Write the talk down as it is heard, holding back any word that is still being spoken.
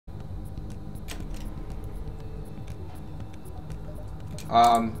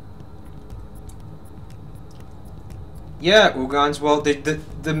Yeah, Ugans. Well,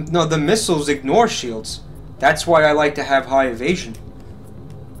 the missiles ignore shields. That's why I like to have high evasion.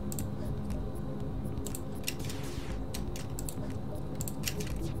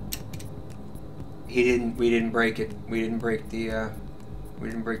 We didn't break it. We didn't break the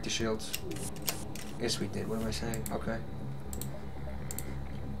shields. Yes, we did. What am I saying? Okay.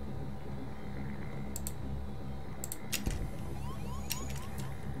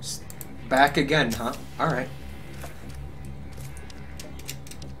 Back again, huh? Alright.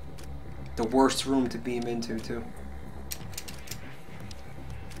 The worst room to beam into, too.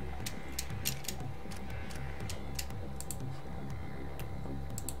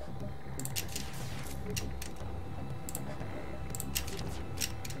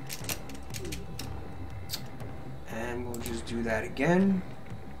 And we'll just do that again,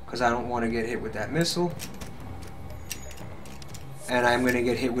 because I don't want to get hit with that missile. And I'm going to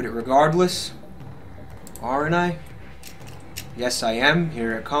get hit with it regardless. Aren't I? Yes, I am.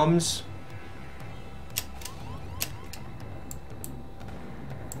 Here it comes.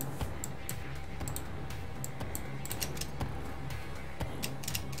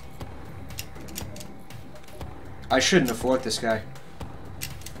 I shouldn't have fought this guy.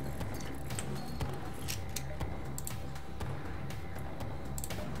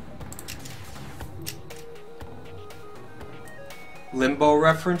 Limbo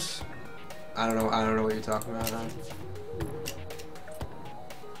reference? I don't know what you're talking about.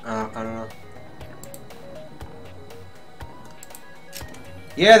 I don't know.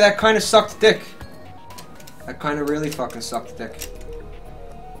 Yeah, that kind of sucked dick. That kind of really fucking sucked dick.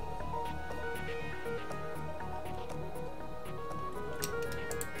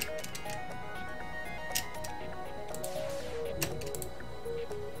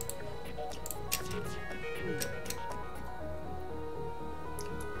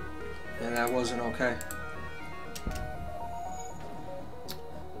 And that wasn't okay.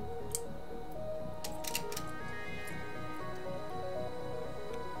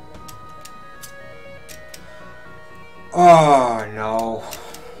 Oh no.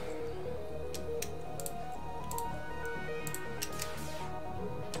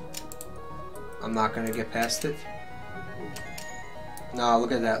 I'm not gonna get past it. No,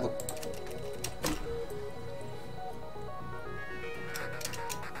 look at that. Look.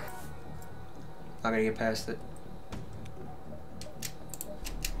 Not gonna get past it.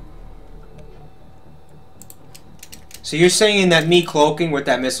 So you're saying that me cloaking with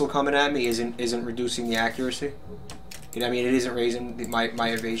that missile coming at me isn't reducing the accuracy? You know what I mean? It isn't raising my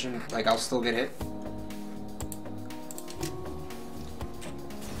evasion. Like, I'll still get hit.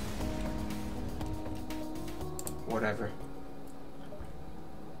 Whatever.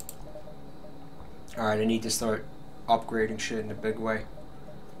 Alright, I need to start upgrading shit in a big way.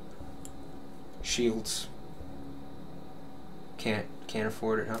 Shields. Can't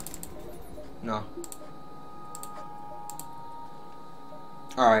afford it, huh? No.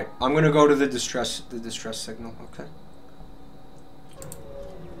 Alright, I'm gonna go to the distress signal, okay?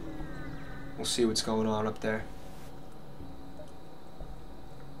 We'll see what's going on up there.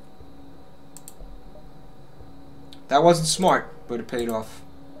 That wasn't smart, but it paid off.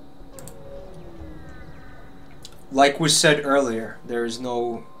 Like was said earlier, there is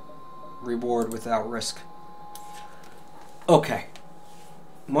no reward without risk. Okay.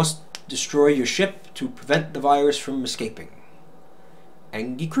 Must destroy your ship to prevent the virus from escaping.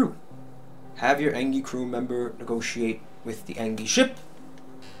 Engi crew. Have your Engi crew member negotiate with the Engi ship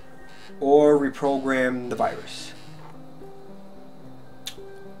or reprogram the virus. I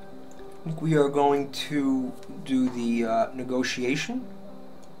think we are going to do the negotiation.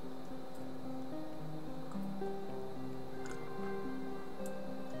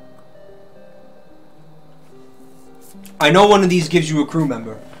 I know one of these gives you a crew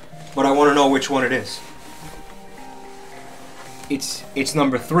member, but I want to know which one it is. It's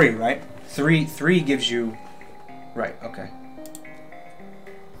number 3, right? 3 gives you... Right, okay.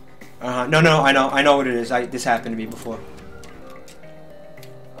 No, I know what it is. This happened to me before.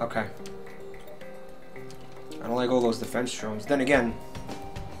 Okay. I don't like all those defense drones. Then again...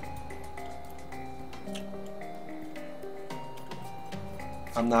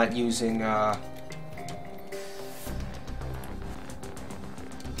 I'm not using,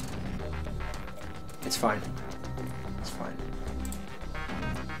 It's fine. It's fine.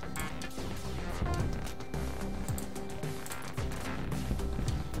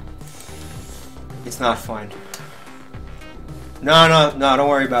 It's not fine. No, don't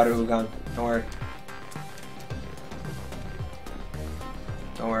worry about it, Ugan. Don't worry.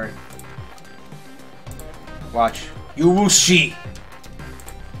 Don't worry. Watch. You will see.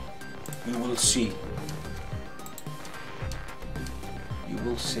 You will see. You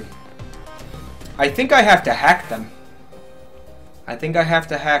will see. I think I have to hack them. I think I have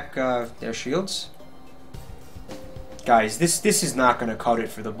to hack their shields. Guys, this is not gonna cut it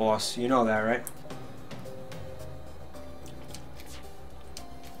for the boss. You know that, right?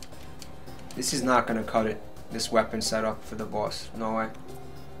 This is not gonna cut it. This weapon setup for the boss. No way.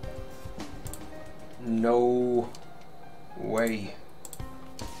 No way.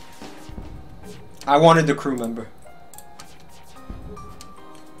 I wanted the crew member.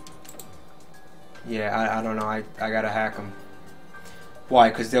 Yeah, I don't know. I gotta hack them. Why?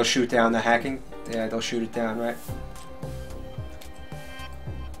 Because they'll shoot down the hacking? Yeah, they'll shoot it down, right?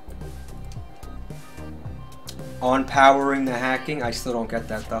 On powering the hacking? I still don't get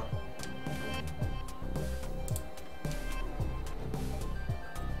that, though.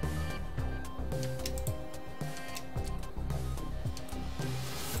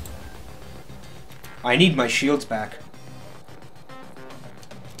 I need my shields back.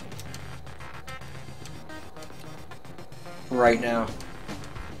 Right now.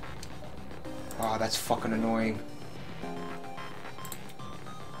 Oh, that's fucking annoying.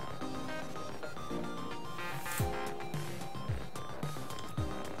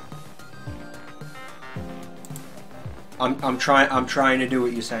 I'm trying to do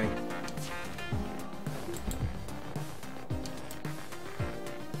what you're saying.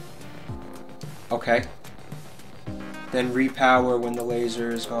 Okay. Then repower when the laser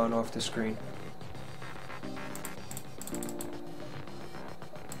is gone off the screen.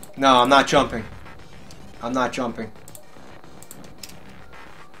 No, I'm not jumping. I'm not jumping.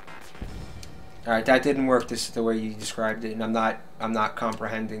 Alright, that didn't work the way you described it, and I'm not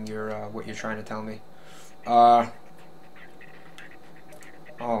comprehending your what you're trying to tell me. Oh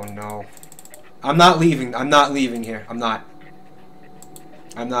no. I'm not leaving here. I'm not leaving here.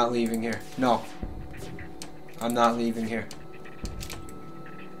 No. I'm not leaving here.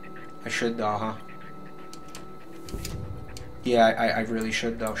 I should though, huh? Yeah, I really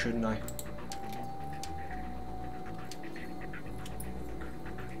should though, shouldn't I?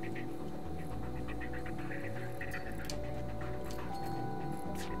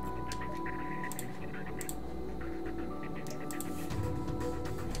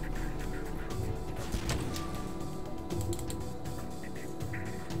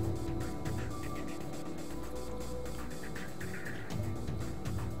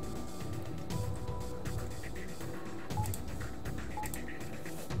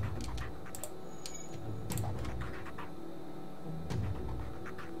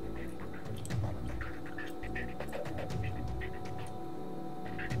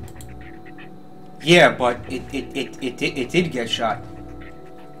 Yeah, but it did get shot.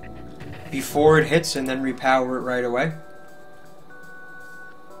 Before it hits and then repower it right away.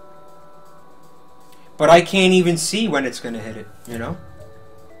 But I can't even see when it's gonna hit it, you know?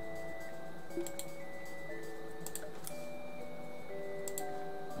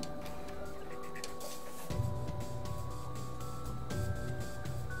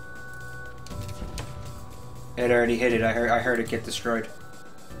 It already hit it. I heard it get destroyed.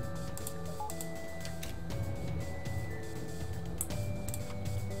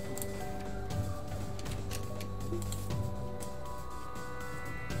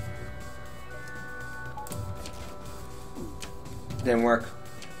 Didn't work.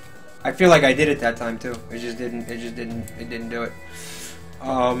 I feel like I did it that time too. It didn't do it.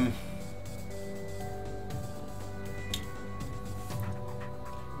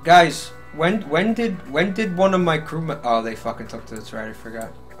 Guys, when did one of my crew oh, they fucking took to this, right? I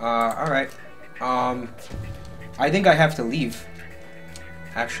forgot. Alright. I think I have to leave.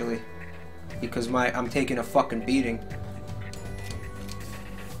 Actually. Because I'm taking a fucking beating.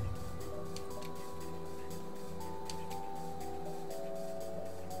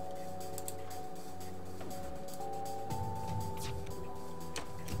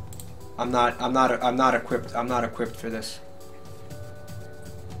 I'm not equipped for this.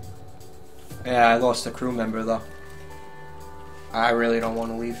 Yeah, I lost a crew member though. I really don't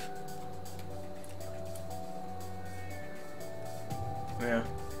want to leave. Yeah.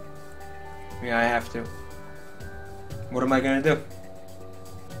 Yeah, I have to. What am I gonna do?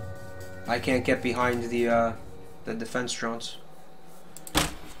 I can't get behind the defense drones.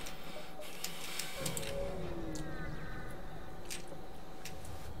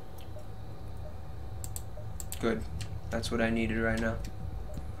 Good. That's what I needed right now.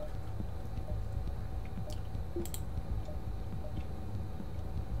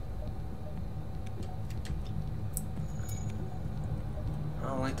 I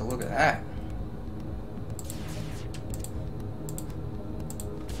don't like the look of that.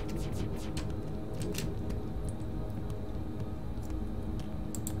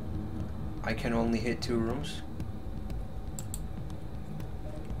 I can only hit 2 rooms.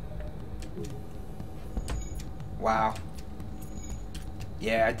 Wow.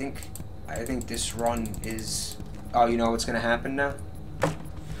 Yeah, I think this run is... Oh, you know what's gonna happen now?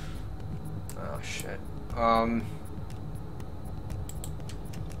 Oh, shit.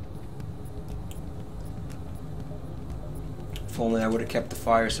 If only I would have kept the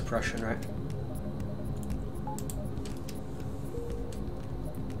fire suppression, right?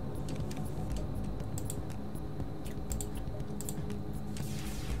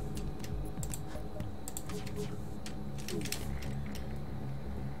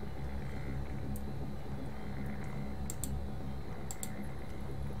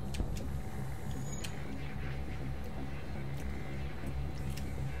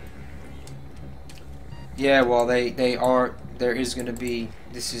 Yeah, well, they are... There is gonna be...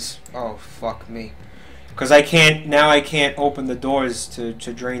 This is... Oh, fuck me. Because I can't... Now I can't open the doors to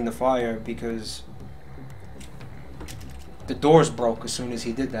drain the fire because... The doors broke as soon as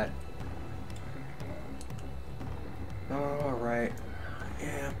he did that. Alright.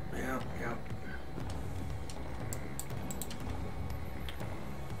 Yeah.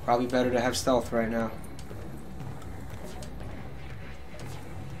 Probably better to have stealth right now.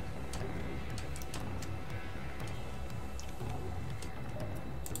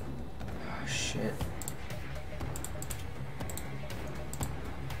 Shit.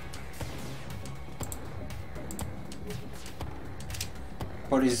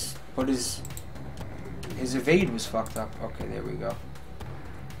 But his evade was fucked up. Okay, there we go.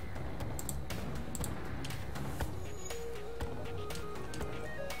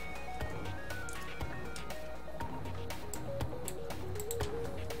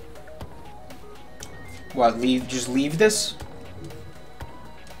 What, leave, just leave this?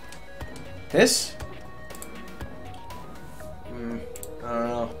 This? I don't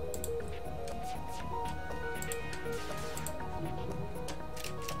know.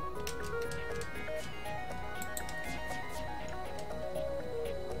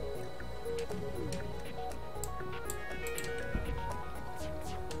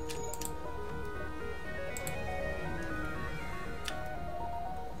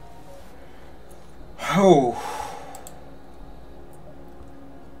 Oh.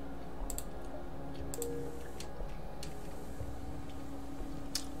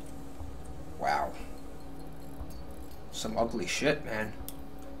 Wow. Some ugly shit, man.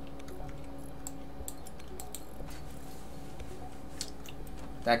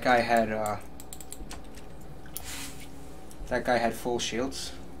 That guy had full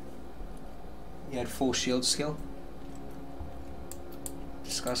shields. He had full shield skill.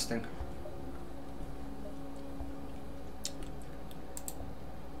 Disgusting.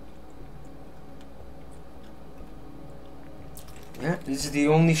 Yeah, this is the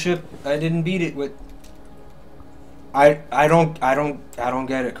only ship I didn't beat it with. I don't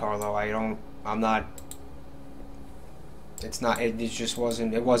get it, Carlo. I'm not. It's not. It just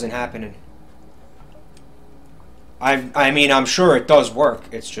wasn't. It wasn't happening. I mean, I'm sure it does work.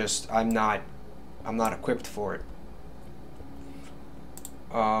 It's just I'm not equipped for it.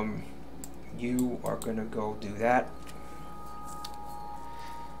 You are gonna go do that.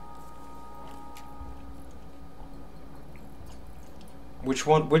 Which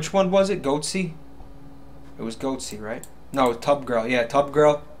one was it? Goatsy? It was Goatsy, right? No, Tub Girl. Yeah, Tub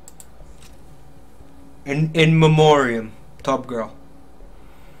Girl. In memoriam. Tub Girl.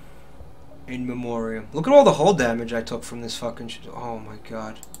 In memoriam. Look at all the hull damage I took from this fucking shit. Oh my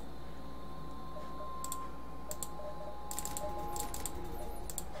god.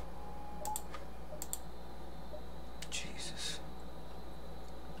 Jesus.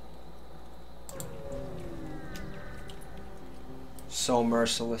 So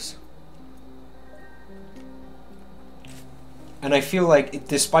merciless. And I feel like,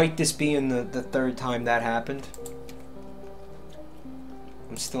 despite this being the third time that happened,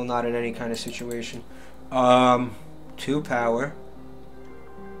 I'm still not in any kind of situation. 2 power.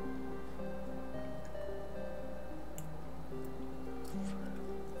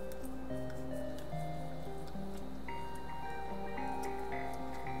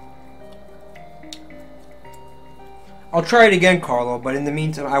 I'll try it again, Carlo, but in the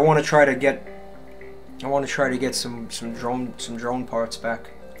meantime, I want to try to get some drone parts back.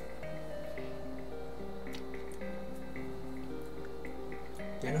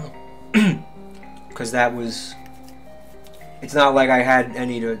 You know, because that was. It's not like I had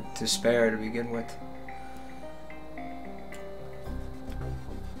any to spare to begin with.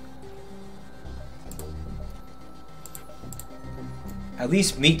 At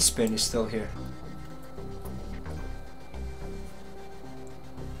least Meat Spin is still here.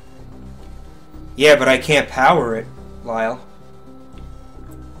 Yeah, but I can't power it, Lyle.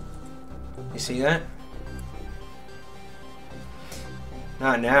 You see that?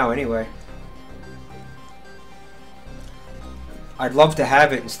 Not now, anyway. I'd love to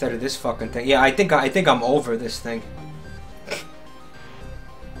have it instead of this fucking thing. Yeah, I think I'm over this thing.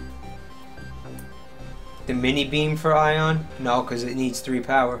 The mini beam for Ion? No, because it needs 3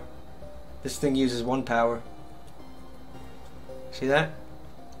 power. This thing uses 1 power. See that?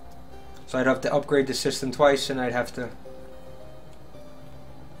 So I'd have to upgrade the system twice, and I'd have to...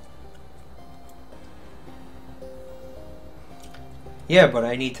 Yeah, but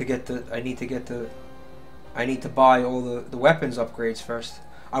I need to get the... I need to buy all the weapons upgrades first.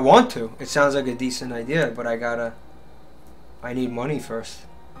 I want to. It sounds like a decent idea, but I need money first.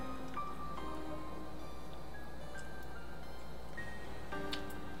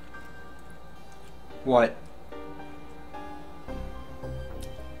 What?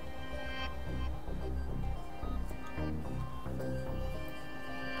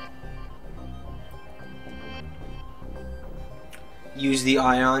 Use the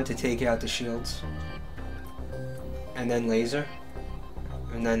ion to take out the shields. And then laser.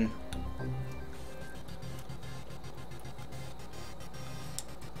 And then...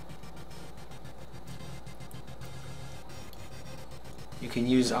 You can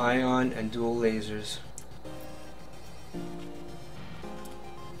use ion and dual lasers.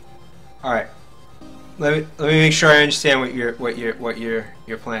 All right. Let me make sure I understand what your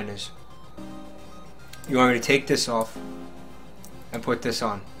plan is. You want me to take this off and put this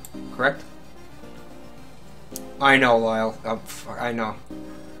on, correct? I know, Lyle. I know.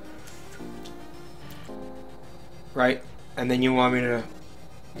 Right? And then you want me to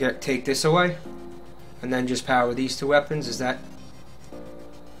take this away and then just power these 2 weapons? Is that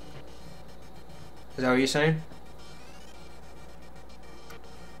what you're saying?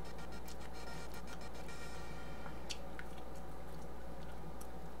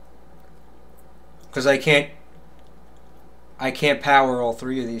 Because I can't power all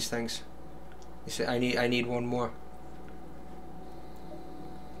 3 of these things. You see, I need 1 more.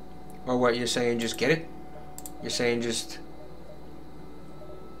 Or what you're saying? Just get it? You're saying just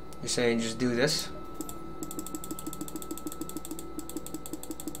do this?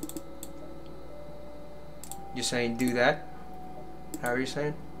 You're saying do that? How are you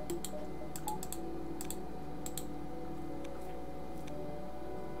saying?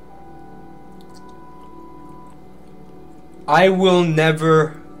 I will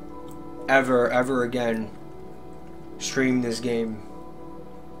never, ever again stream this game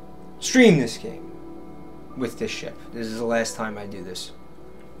with this ship. This is the last time I do this.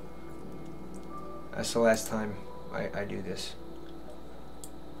 That's the last time I do this.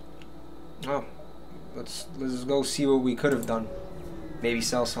 Oh. Let's go see what we could have done. Maybe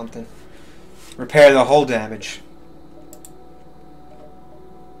sell something. Repair the hull damage.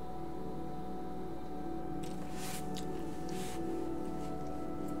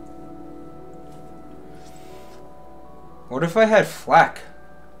 What if I had flak?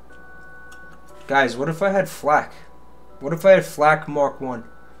 Guys, what if I had flak? What if I had flak Mark 1?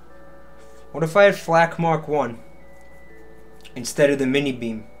 What if I had flak Mark 1 instead of the mini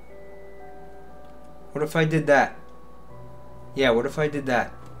beam? What if I did that? Yeah, what if I did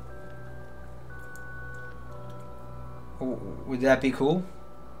that? Would that be cool?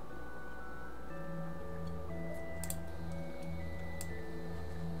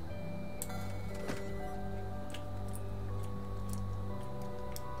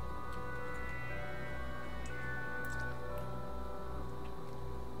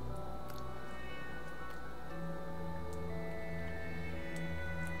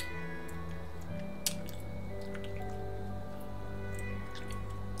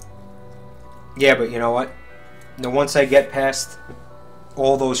 Yeah, but you know what? Now, once I get past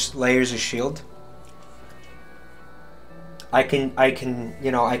all those layers of shield, I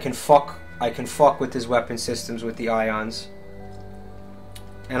can fuck with his weapon systems with the ions,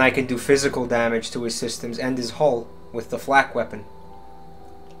 and I can do physical damage to his systems and his hull with the flak weapon.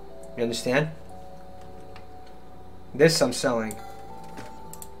 You understand? This I'm selling,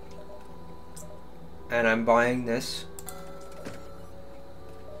 and I'm buying this.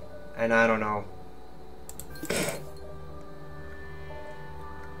 And I don't know.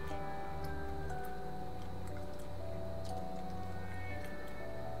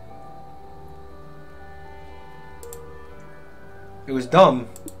 It was dumb,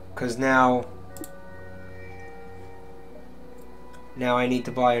 because now I need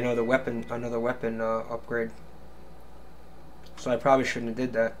to buy another weapon upgrade. So I probably shouldn't have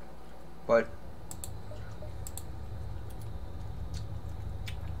did that, but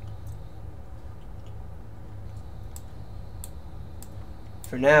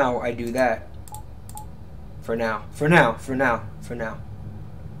For now, I do that. For now. For now. For now. For now.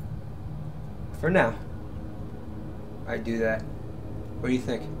 For now. I do that. What do you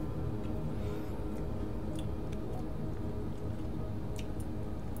think?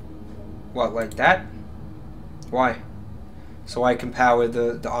 What, like that? Why? So I can power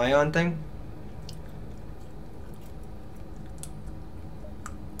the ion thing?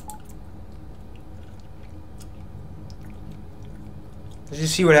 Let's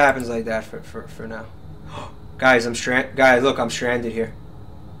just see what happens like that for now. Guys, guys, look, I'm stranded here.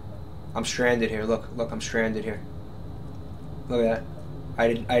 I'm stranded here. Look, I'm stranded here. Look at that.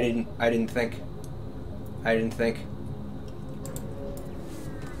 I didn't think. I didn't think.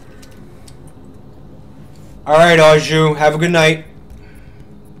 Alright, Arju, have a good night.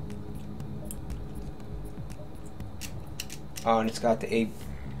 Oh, and it's got the 8.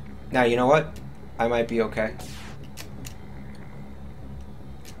 Now, you know what? I might be okay.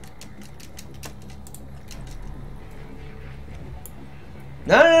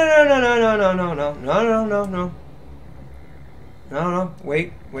 No.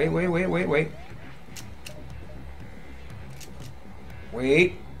 Wait. Wait.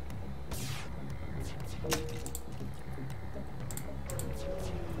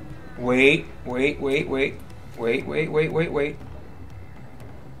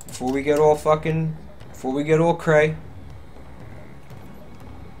 Before we get all cray.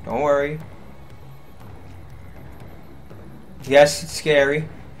 Don't worry. Yes, it's scary.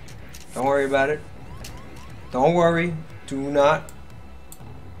 Don't worry about it. Don't worry. Do not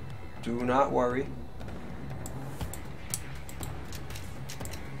worry.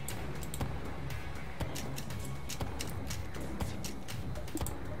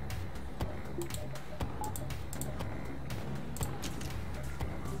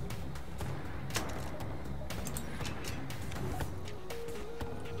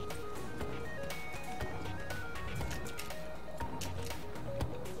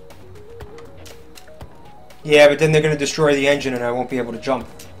 Yeah, but then they're going to destroy the engine and I won't be able to jump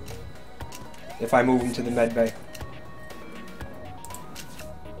if I move them to the med bay.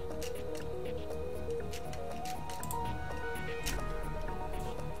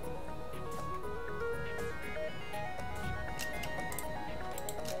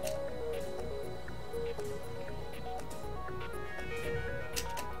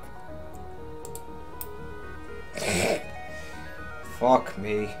 Fuck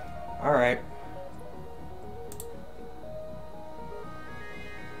me. Alright.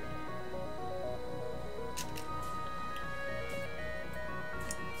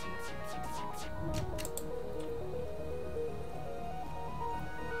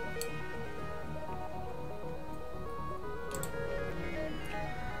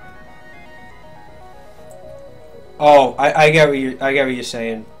 Oh, I get what you're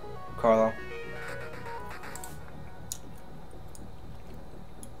saying, Carlo.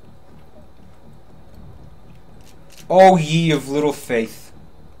 Oh, ye of little faith.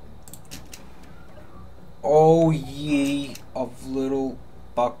 Oh, ye of little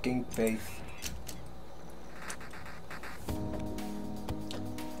fucking faith.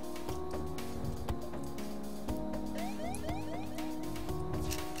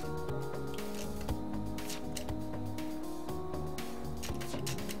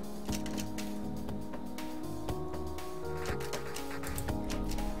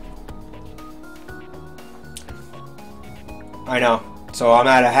 I know. So I'm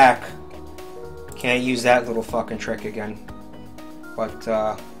out of hack. Can't use that little fucking trick again. But,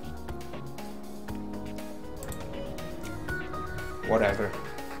 whatever.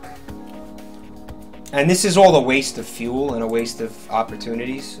 And this is all a waste of fuel and a waste of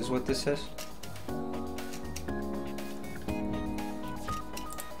opportunities, is what this is.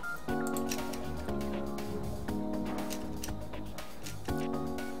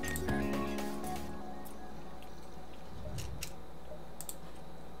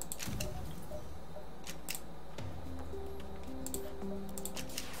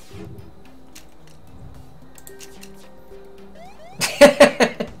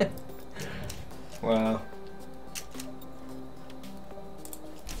 Wow.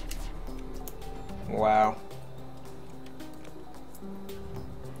 Wow.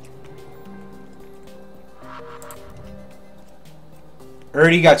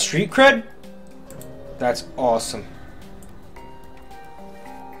 Already got street cred? That's awesome.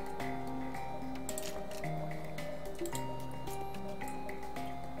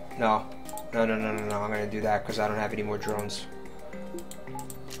 No. No. I'm gonna do that because I don't have any more drones.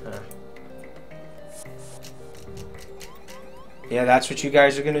 Yeah, that's what you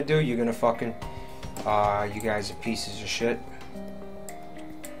guys are gonna do? You're gonna fucking... you guys are pieces of shit.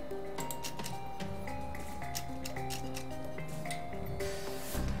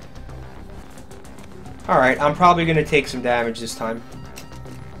 Alright, I'm probably gonna take some damage this time.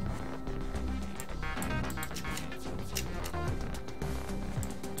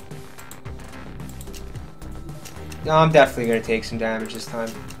 No, I'm definitely gonna take some damage this time.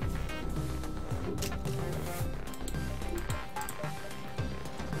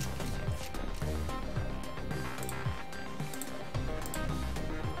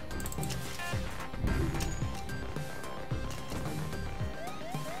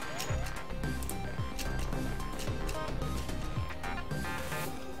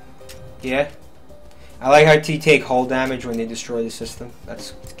 Yeah. I like how T take hull damage when they destroy the system.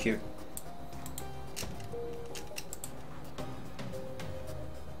 That's cute.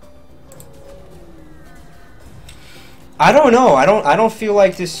 I don't know. I don't feel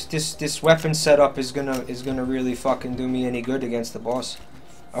like this weapon setup is gonna really fucking do me any good against the boss.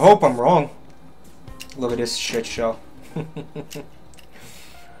 I hope I'm wrong. Look at this shit show.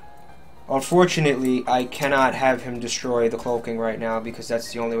 Unfortunately, I cannot have him destroy the cloaking right now because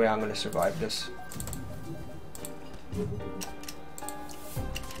that's the only way I'm going to survive this.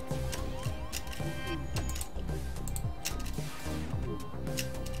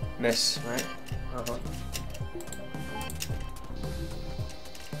 Miss, right? Uh-huh.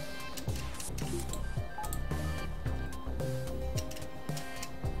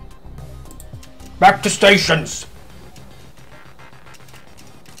 Back to stations!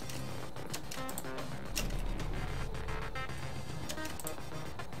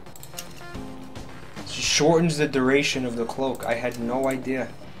 Shortens the duration of the cloak. I had no idea.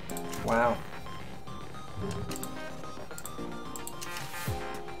 Wow.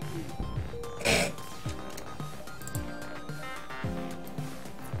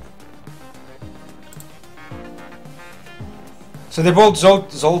 So they're both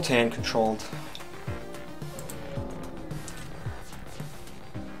Zoltan controlled.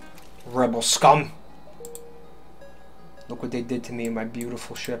 Rebel scum. Look what they did to me in my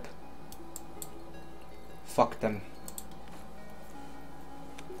beautiful ship. Fuck them.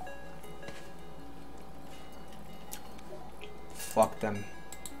 Fuck them.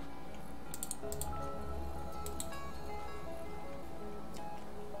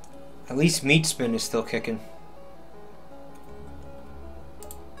 At least Meat Spin is still kicking.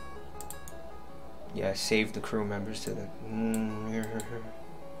 Yeah, save the crew members to the...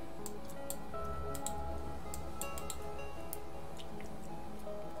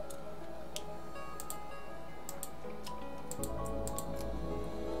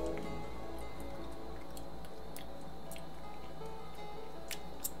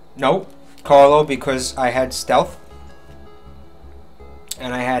 No, Carlo, because I had stealth,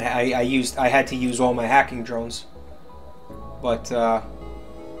 and I had to use all my hacking drones, but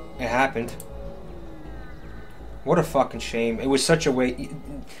it happened. What a fucking shame! It was such a waste.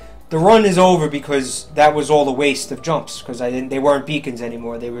 The run is over because that was all a waste of jumps. Because they weren't beacons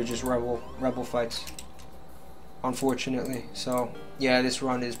anymore; they were just rebel fights. Unfortunately, so yeah, this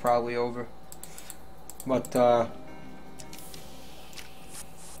run is probably over. But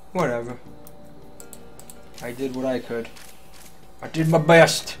whatever. I did what I could. I did my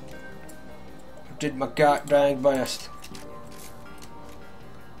best. I did my goddamn best.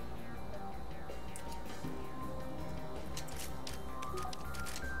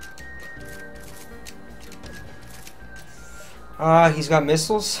 He's got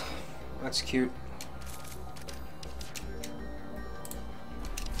missiles. That's cute.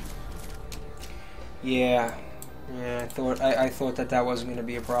 Yeah. Yeah, I thought that wasn't gonna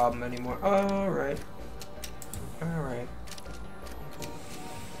be a problem anymore. Alright. Alright.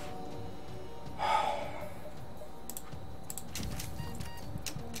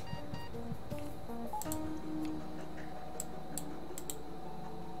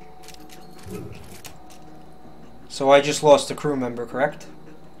 So I just lost a crew member, correct?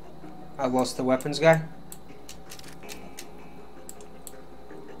 I lost the weapons guy?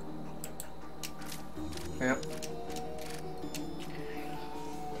 Yep.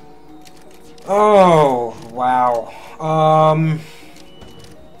 Oh, wow.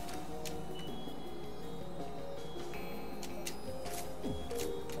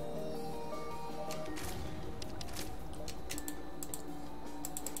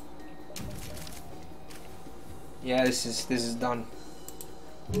 Yeah, this is done.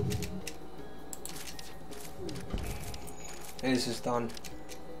 This is done.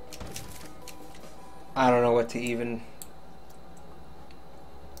 I don't know what to even...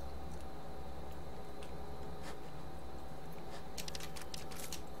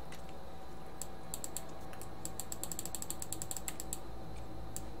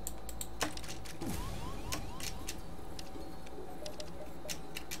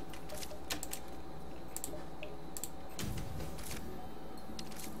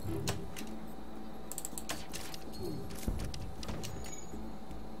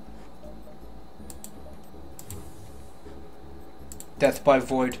 Death by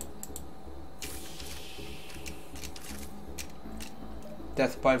void.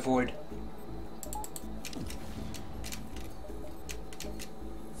 Death by void.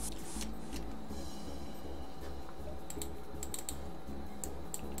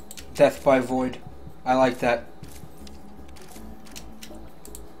 Death by void. I like that.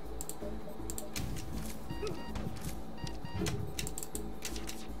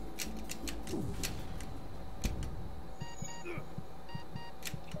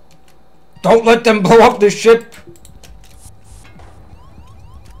 Don't let them blow up the ship!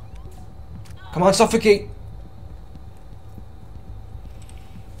 Come on, suffocate!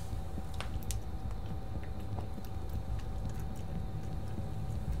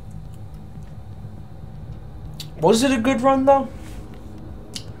 Was it a good run though?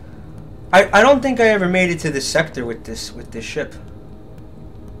 I don't think I ever made it to this sector with this ship.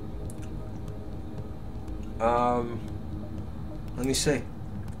 Let me see.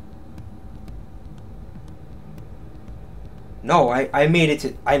 No, I made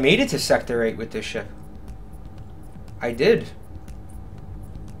it to Sector 8 with this ship. I did.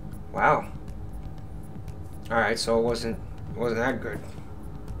 Wow. Alright, so it wasn't that good.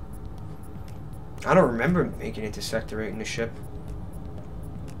 I don't remember making it to Sector 8 in the ship.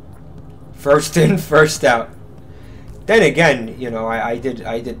 First in, first out. Then again, you know, I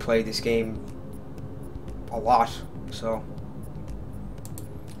did play this game a lot, so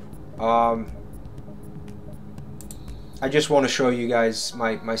I just want to show you guys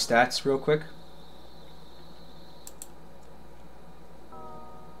my stats real quick.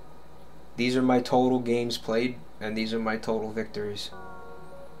 These are my total games played, and these are my total victories.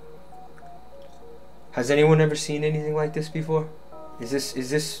 Has anyone ever seen anything like this before? What is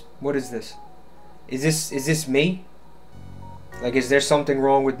this? Is this me? Like, is there something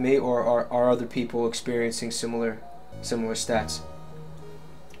wrong with me, or are other people experiencing similar stats?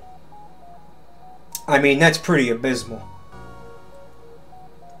 I mean, that's pretty abysmal.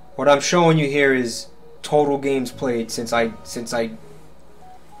 What I'm showing you here is total games played since I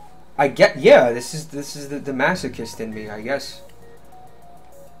get, yeah, this is the masochist in me, I guess.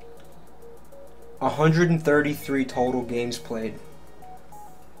 133 total games played.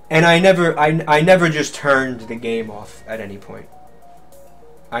 And I never just turned the game off at any point.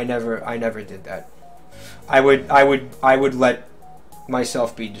 I never did that. I would let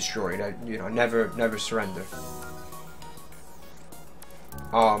myself be destroyed. I, you know, never surrender.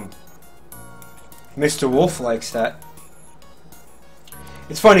 Mr. Wolf likes that.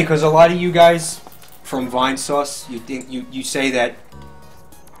 It's funny because a lot of you guys from Vinesauce, you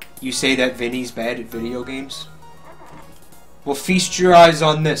say that Vinny's bad at video games. Well, feast your eyes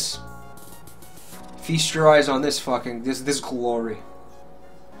on this. Feast your eyes on this fucking this glory.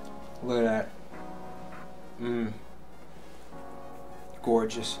 Look at that.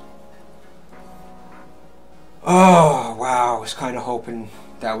 Gorgeous. Oh, wow. I was kind of hoping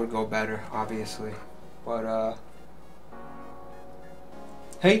that would go better, obviously. But,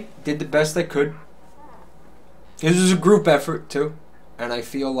 hey, did the best I could. This was a group effort, too. And I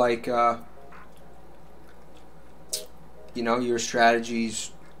feel like, you know, your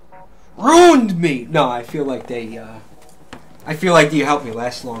strategies ruined me. No, I feel like they helped me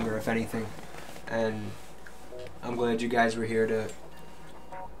last longer, if anything. And I'm glad you guys were here to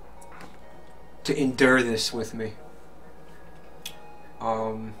endure this with me.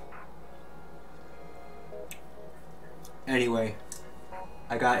 Anyway,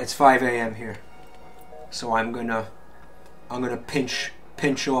 it's 5 a.m. here, so I'm gonna pinch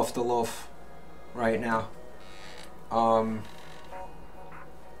off the loaf right now.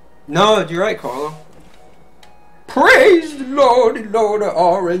 No, you're right, Carlo. Praise the Lord, Lord of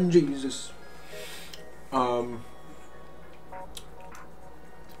Orange Jesus.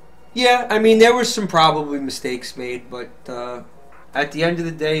 Yeah, I mean, there were some probably mistakes made, but at the end of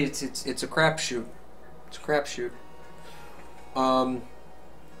the day, it's a crapshoot. It's a crapshoot.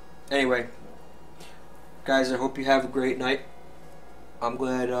 Anyway, guys, I hope you have a great night. I'm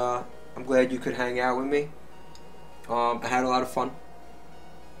glad you could hang out with me. I had a lot of fun,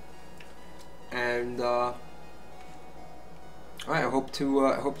 and all right, I hope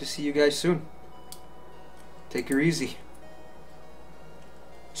to see you guys soon. Take her easy.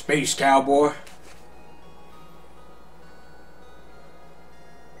 Space Cowboy.